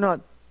 we're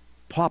not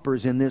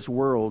paupers in this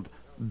world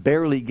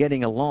barely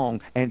getting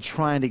along and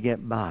trying to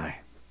get by.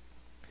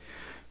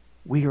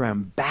 We are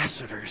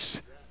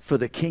ambassadors for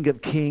the King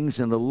of Kings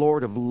and the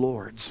Lord of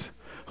Lords,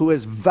 who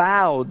has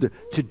vowed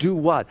to do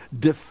what?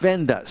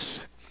 Defend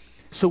us.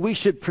 So we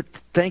should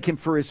thank Him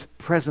for His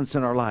presence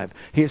in our life,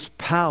 His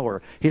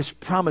power, His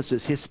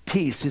promises, His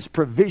peace, His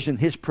provision,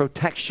 His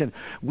protection.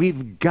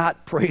 We've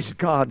got, praise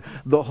God,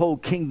 the whole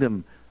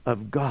kingdom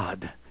of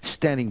God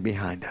standing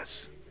behind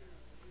us.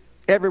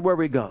 Everywhere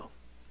we go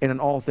and in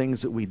all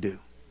things that we do.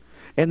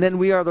 And then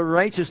we are the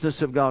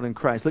righteousness of God in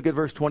Christ. Look at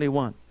verse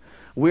 21.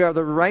 We are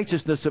the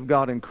righteousness of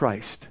God in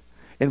Christ.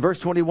 In verse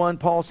 21,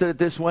 Paul said it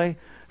this way,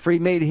 for He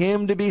made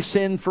Him to be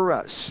sin for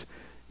us.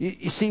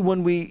 You see,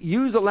 when we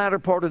use the latter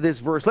part of this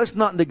verse, let's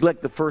not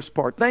neglect the first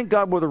part. Thank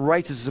God we're the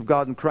righteousness of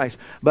God in Christ.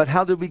 But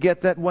how did we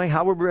get that way?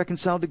 How were we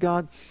reconciled to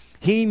God?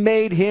 He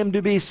made Him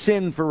to be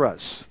sin for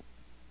us,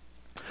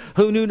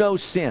 who knew no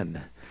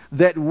sin,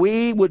 that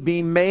we would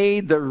be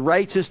made the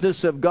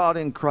righteousness of God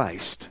in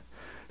Christ.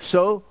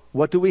 So,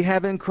 what do we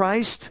have in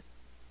Christ?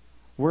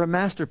 We're a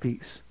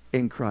masterpiece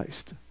in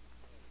Christ.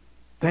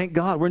 Thank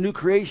God. We're new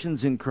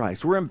creations in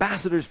Christ. We're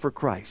ambassadors for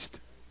Christ.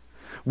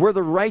 We're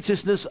the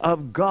righteousness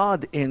of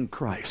God in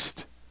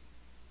Christ.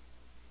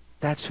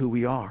 That's who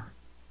we are.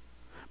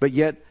 But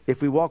yet,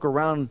 if we walk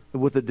around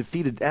with a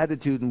defeated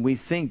attitude and we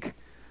think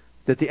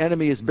that the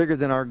enemy is bigger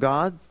than our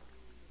God,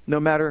 no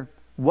matter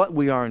what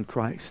we are in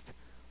Christ,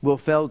 we'll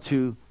fail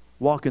to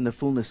walk in the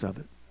fullness of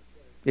it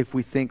if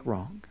we think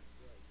wrong.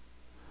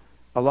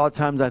 A lot of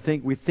times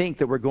we think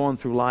that we're going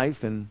through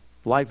life and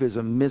life is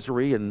a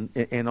misery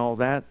and all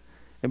that,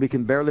 and we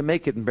can barely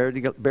make it and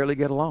barely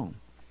get along.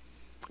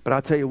 But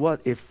I'll tell you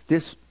what, if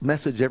this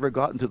message ever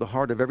got into the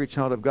heart of every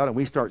child of God and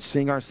we start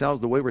seeing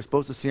ourselves the way we're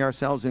supposed to see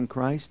ourselves in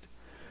Christ,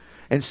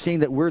 and seeing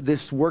that we're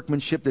this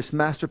workmanship, this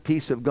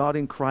masterpiece of God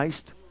in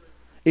Christ,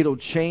 It'll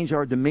change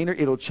our demeanor.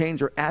 It'll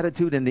change our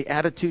attitude. And the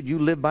attitude you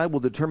live by will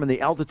determine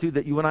the altitude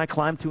that you and I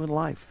climb to in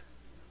life.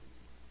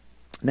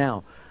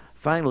 Now,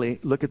 finally,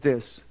 look at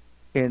this.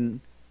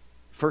 In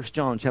 1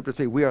 John chapter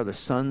 3, we are the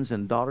sons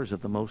and daughters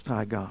of the Most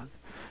High God.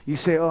 You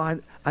say, oh,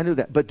 I knew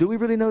that. But do we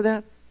really know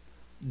that?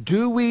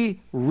 Do we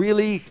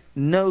really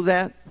know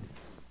that?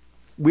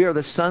 We are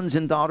the sons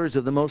and daughters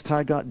of the Most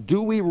High God.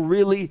 Do we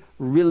really,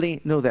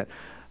 really know that?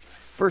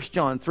 1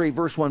 John 3,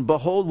 verse 1,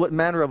 behold, what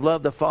manner of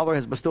love the Father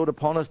has bestowed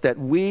upon us, that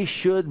we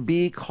should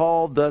be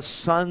called the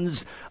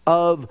sons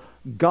of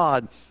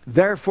God.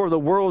 Therefore the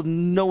world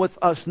knoweth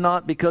us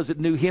not, because it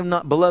knew him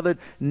not. Beloved,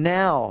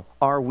 now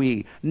are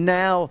we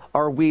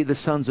the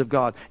sons of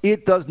God.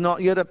 It does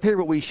not yet appear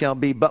what we shall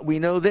be, but we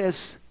know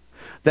this,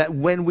 that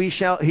when he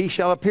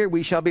shall appear,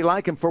 we shall be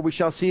like him, for we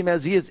shall see him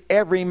as he is.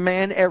 Every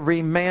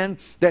man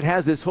that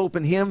has this hope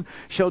in him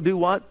shall do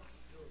what?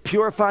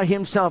 Purify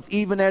himself,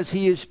 even as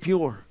he is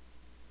pure.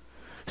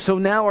 So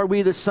now are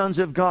we the sons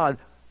of God.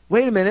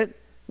 Wait a minute.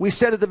 We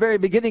said at the very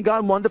beginning,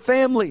 God wanted a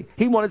family.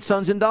 He wanted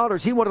sons and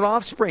daughters. He wanted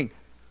offspring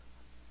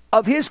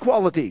of his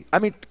quality. I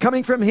mean,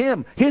 coming from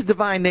him, his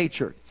divine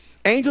nature.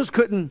 Angels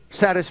couldn't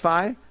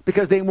satisfy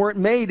because they weren't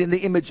made in the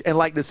image and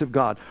likeness of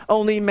God.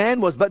 Only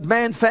man was, but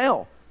man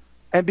fell.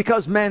 And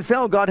because man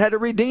fell, God had to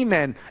redeem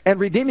man. And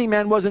redeeming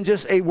man wasn't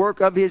just a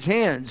work of his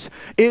hands.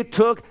 It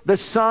took the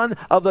Son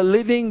of the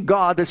living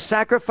God to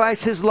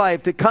sacrifice his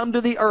life, to come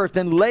to the earth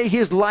and lay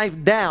his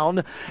life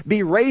down,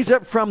 be raised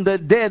up from the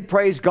dead,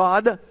 praise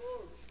God.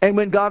 And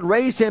when God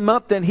raised him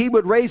up, then he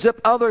would raise up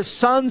other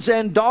sons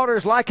and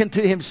daughters like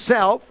unto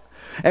himself.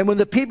 And when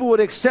the people would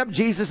accept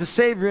Jesus as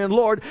Savior and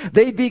Lord,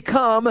 they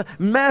become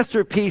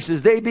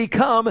masterpieces. They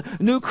become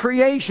new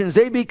creations.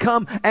 They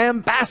become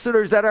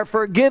ambassadors that are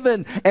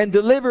forgiven and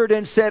delivered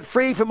and set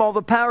free from all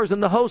the powers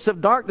and the hosts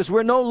of darkness.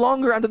 We're no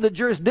longer under the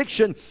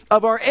jurisdiction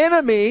of our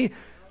enemy.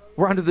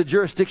 We're under the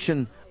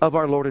jurisdiction of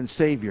our Lord and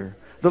Savior,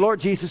 the Lord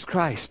Jesus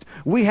Christ.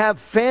 We have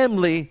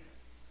family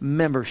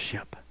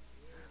membership.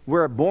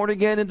 We're born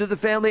again into the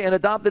family and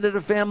adopted into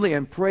the family,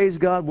 and praise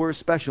God, we're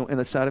special in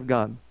the sight of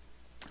God.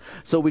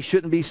 So we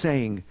should not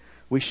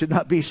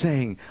be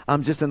saying,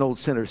 I'm just an old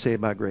sinner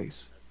saved by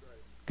grace.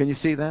 Can you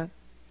see that?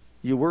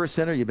 You were a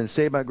sinner, you've been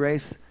saved by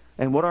grace,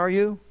 and what are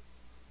you?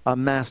 A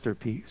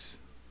masterpiece.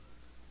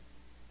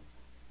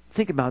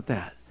 Think about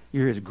that.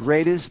 You're his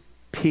greatest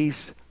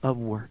piece of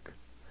work.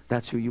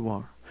 That's who you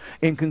are.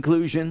 In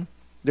conclusion,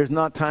 there's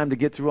not time to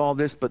get through all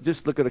this, but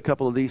just look at a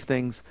couple of these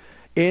things.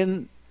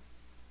 In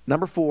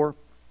number 4,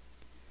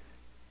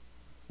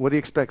 what he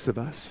expects of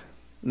us.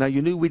 Now,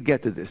 you knew we'd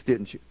get to this,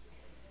 didn't you?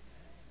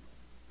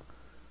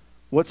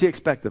 What's he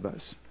expect of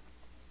us?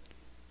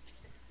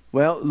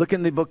 Well, look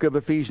in the book of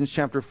Ephesians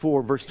chapter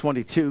 4, verse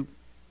 22.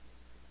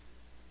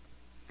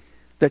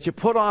 That you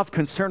put off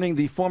concerning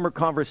the former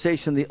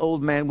conversation the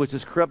old man which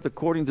is corrupt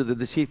according to the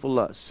deceitful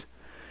lusts,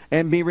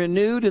 and be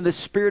renewed in the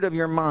spirit of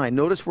your mind.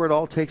 Notice where it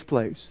all takes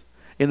place.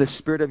 In the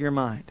spirit of your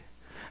mind.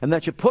 And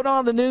that you put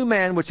on the new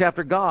man which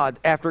after God,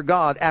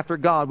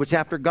 which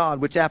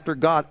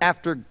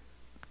after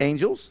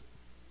angels,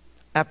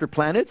 after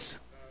planets,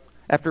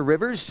 after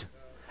rivers,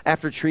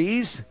 after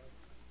trees?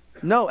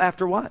 No,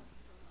 after what?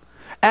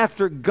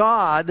 After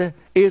God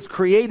is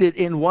created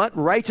in what?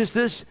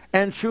 Righteousness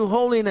and true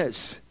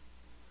holiness.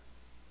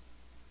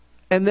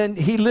 And then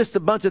he lists a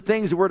bunch of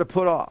things that we're to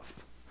put off.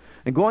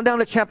 And going down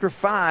to chapter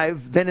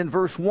 5, then in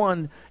verse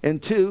 1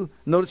 and 2,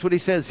 notice what he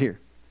says here.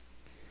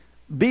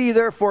 Be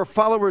therefore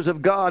followers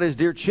of God as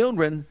dear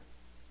children.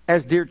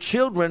 As dear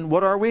children,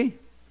 what are we?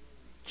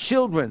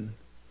 Children.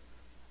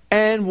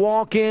 And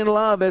walk in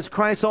love as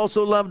Christ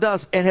also loved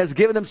us and has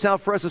given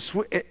himself for us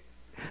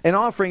an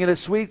offering and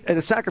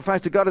a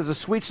sacrifice to God as a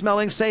sweet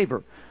smelling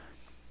savor.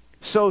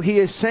 So he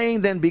is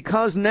saying then,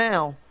 because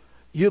now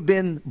you've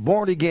been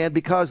born again,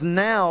 because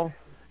now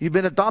you've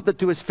been adopted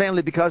to his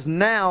family, because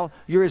now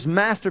you're his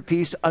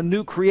masterpiece, a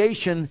new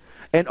creation,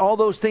 and all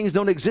those things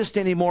don't exist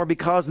anymore,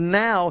 because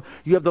now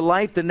you have the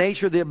life, the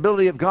nature, the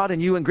ability of God in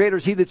you, and greater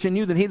is he that's in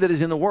you than he that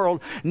is in the world.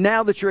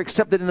 Now that you're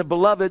accepted in the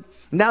beloved,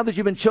 now that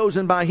you've been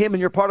chosen by him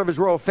and you're part of his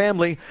royal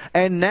family,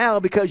 and now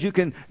because you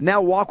can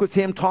now walk with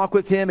him, talk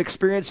with him,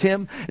 experience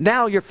him,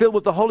 now you're filled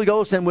with the Holy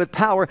Ghost and with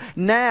power.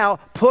 Now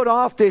put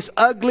off this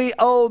ugly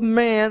old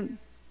man,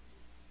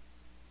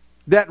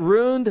 that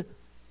ruined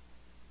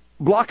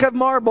block of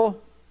marble,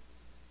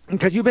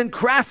 because you've been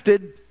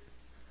crafted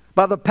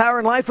by the power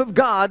and life of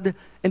God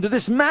into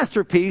this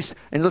masterpiece,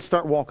 and let's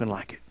start walking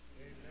like it.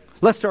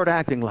 Let's start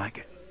acting like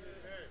it.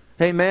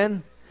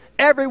 Amen.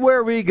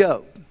 Everywhere we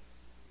go,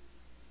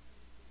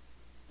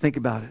 think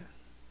about it.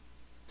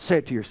 Say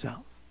it to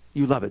yourself.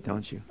 You love it,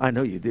 don't you? I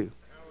know you do.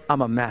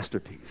 I'm a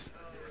masterpiece.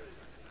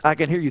 I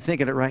can hear you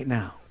thinking it right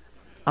now.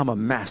 I'm a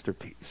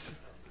masterpiece.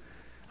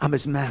 I'm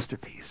his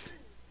masterpiece.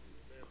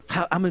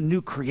 I'm a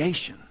new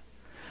creation.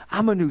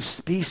 I'm a new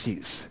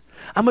species.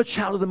 I'm a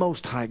child of the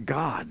Most High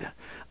God.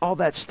 All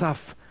that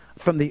stuff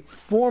from the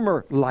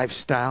former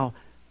lifestyle,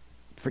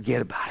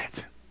 forget about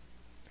it.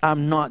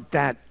 I'm not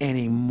that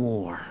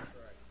anymore.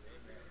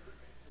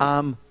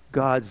 I'm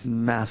God's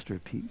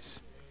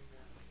masterpiece.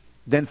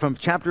 Then from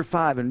chapter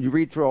 5, and you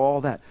read through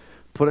all that,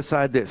 put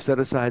aside this, set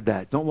aside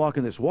that. Don't walk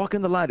in this. Walk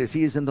in the light as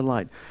he is in the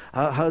light.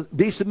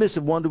 Be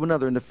submissive one to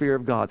another in the fear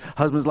of God.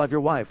 Husbands, love your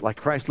wife like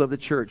Christ loved the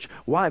church.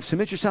 Wives,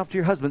 submit yourself to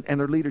your husband and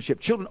their leadership.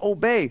 Children,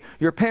 obey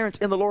your parents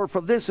in the Lord,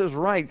 for this is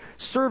right.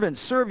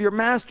 Servants, serve your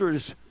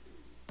masters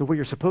the way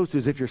you're supposed to,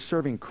 as if you're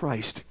serving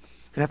Christ.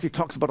 And after he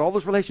talks about all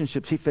those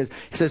relationships, he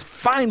says,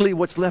 finally,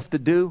 what's left to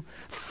do?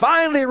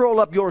 Finally, roll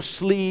up your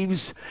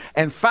sleeves.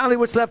 And finally,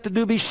 what's left to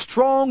do? Be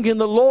strong in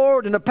the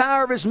Lord and the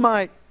power of his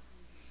might.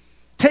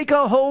 Take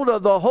a hold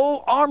of the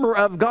whole armor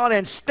of God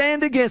and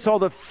stand against all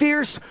the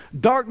fierce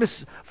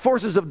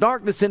forces of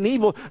darkness and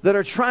evil that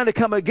are trying to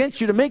come against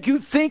you to make you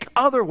think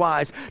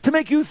otherwise, to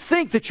make you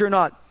think that you're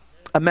not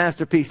a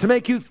masterpiece, to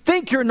make you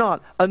think you're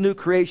not a new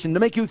creation, to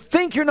make you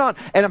think you're not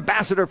an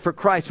ambassador for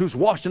Christ who's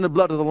washed in the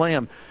blood of the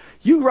Lamb.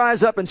 You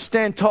rise up and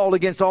stand tall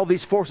against all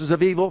these forces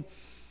of evil.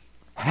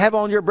 Have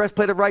on your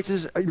breastplate of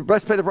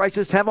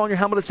righteousness, have on your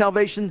helmet of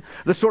salvation,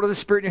 the sword of the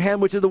Spirit in your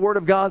hand, which is the word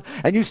of God,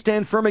 and you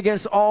stand firm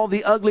against all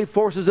the ugly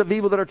forces of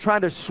evil that are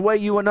trying to sway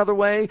you another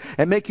way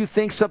and make you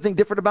think something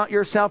different about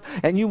yourself,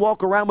 and you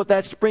walk around with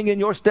that spring in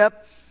your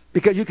step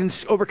because you can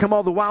overcome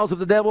all the wiles of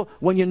the devil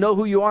when you know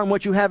who you are and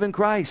what you have in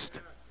Christ.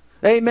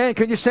 Amen.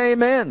 Can you say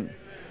amen?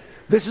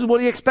 This is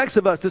what he expects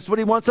of us. This is what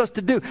he wants us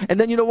to do. And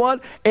then you know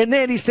what? And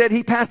then he said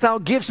he passed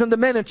out gifts unto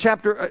men in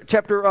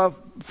chapter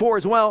 4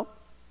 as well.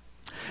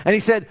 And he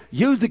said,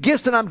 use the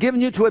gifts that I'm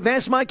giving you to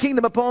advance my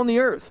kingdom upon the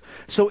earth.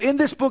 So in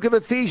this book of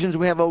Ephesians,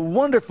 we have a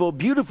wonderful,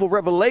 beautiful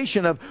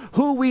revelation of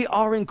who we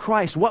are in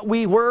Christ, what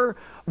we were,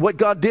 what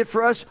God did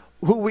for us,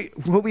 who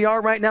we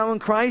are right now in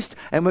Christ,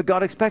 and what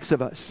God expects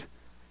of us.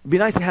 It'd be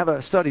nice to have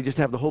a study, just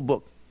to have the whole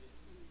book.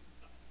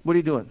 What are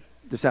you doing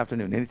this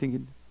afternoon?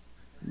 Anything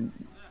you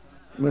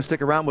want to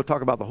stick around? We'll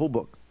talk about the whole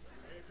book.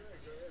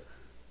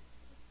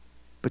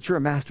 But you're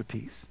a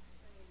masterpiece.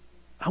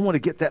 I want to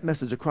get that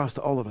message across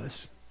to all of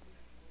us.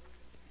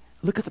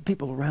 Look at the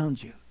people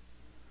around you.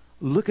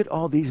 Look at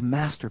all these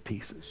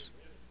masterpieces.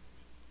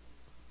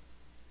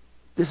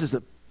 This is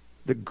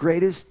the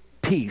greatest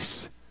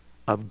piece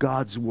of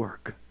God's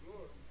work.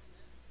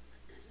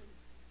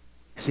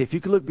 See, if you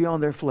could look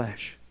beyond their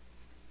flesh,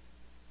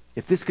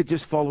 if this could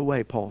just fall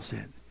away, Paul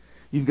said,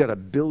 you've got a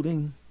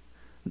building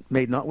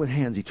made not with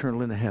hands,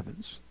 eternal in the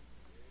heavens.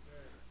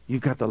 You've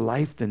got the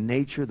life, the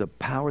nature, the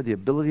power, the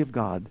ability of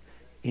God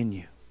in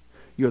you.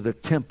 You're the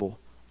temple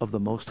of the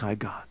Most High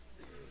God.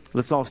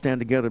 Let's all stand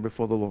together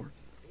before the Lord.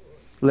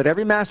 Let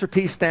every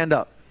masterpiece stand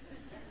up.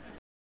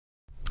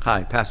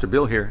 Hi, Pastor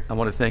Bill here. I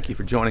want to thank you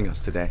for joining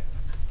us today.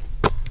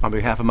 On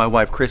behalf of my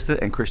wife,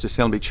 Krista, and Christian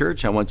Assembly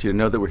Church, I want you to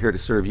know that we're here to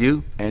serve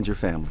you and your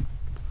family.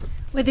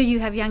 Whether you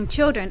have young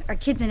children or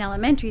kids in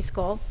elementary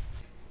school,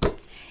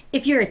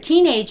 if you're a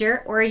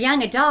teenager or a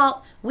young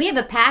adult, we have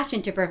a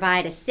passion to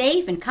provide a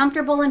safe and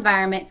comfortable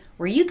environment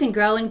where you can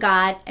grow in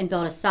God and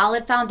build a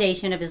solid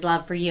foundation of His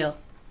love for you.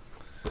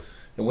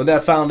 And with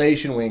that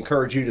foundation, we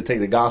encourage you to take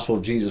the gospel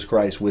of Jesus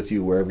Christ with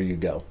you wherever you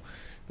go.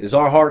 It is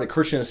our heart at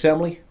Christian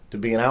Assembly to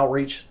be an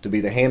outreach, to be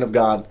the hand of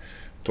God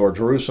toward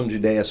Jerusalem,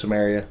 Judea,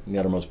 Samaria, and the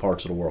uttermost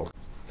parts of the world.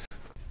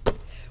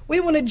 We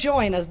want to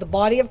join as the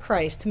body of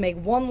Christ to make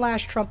one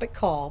last trumpet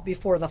call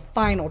before the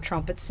final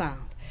trumpet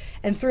sound,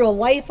 and through a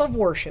life of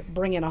worship,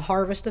 bring in a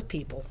harvest of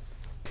people.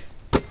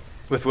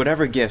 With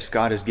whatever gifts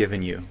God has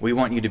given you, we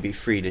want you to be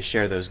free to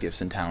share those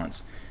gifts and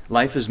talents.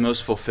 Life is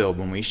most fulfilled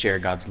when we share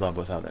God's love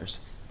with others.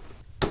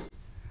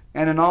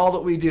 And in all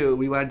that we do,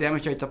 we want to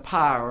demonstrate the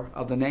power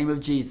of the name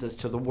of Jesus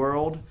to the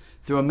world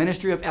through a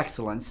ministry of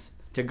excellence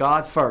to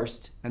God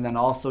first, and then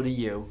also to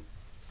you.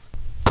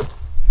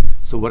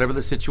 So whatever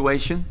the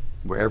situation,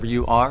 wherever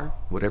you are,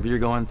 whatever you're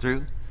going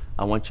through,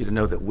 I want you to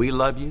know that we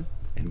love you,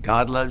 and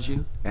God loves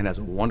you, and has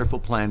a wonderful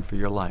plan for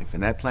your life.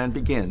 And that plan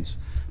begins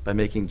by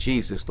making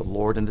Jesus the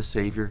Lord and the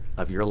Savior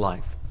of your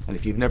life. And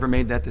if you've never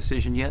made that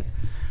decision yet,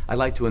 I'd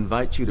like to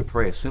invite you to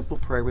pray a simple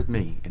prayer with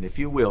me. And if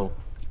you will,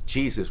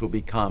 Jesus will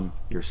become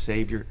your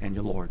Savior and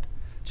your Lord.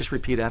 Just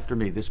repeat after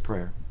me this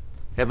prayer.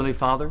 Heavenly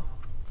Father,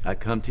 I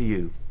come to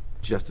you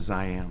just as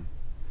I am.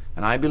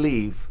 And I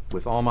believe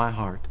with all my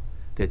heart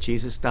that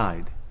Jesus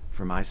died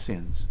for my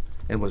sins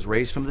and was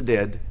raised from the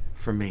dead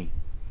for me.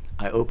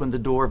 I open the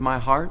door of my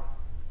heart.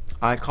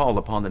 I call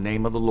upon the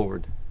name of the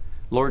Lord.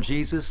 Lord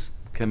Jesus,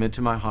 come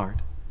into my heart.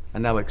 I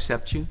now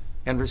accept you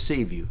and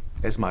receive you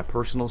as my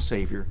personal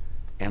Savior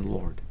and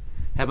Lord.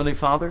 Heavenly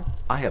Father,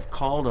 I have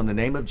called on the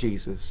name of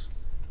Jesus.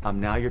 I'm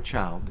now your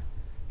child.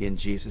 In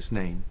Jesus'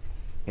 name,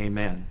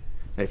 amen.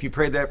 Now, if you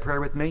prayed that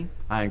prayer with me,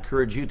 I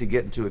encourage you to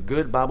get into a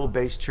good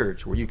Bible-based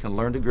church where you can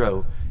learn to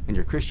grow in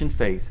your Christian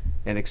faith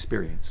and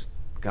experience.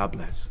 God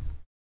bless.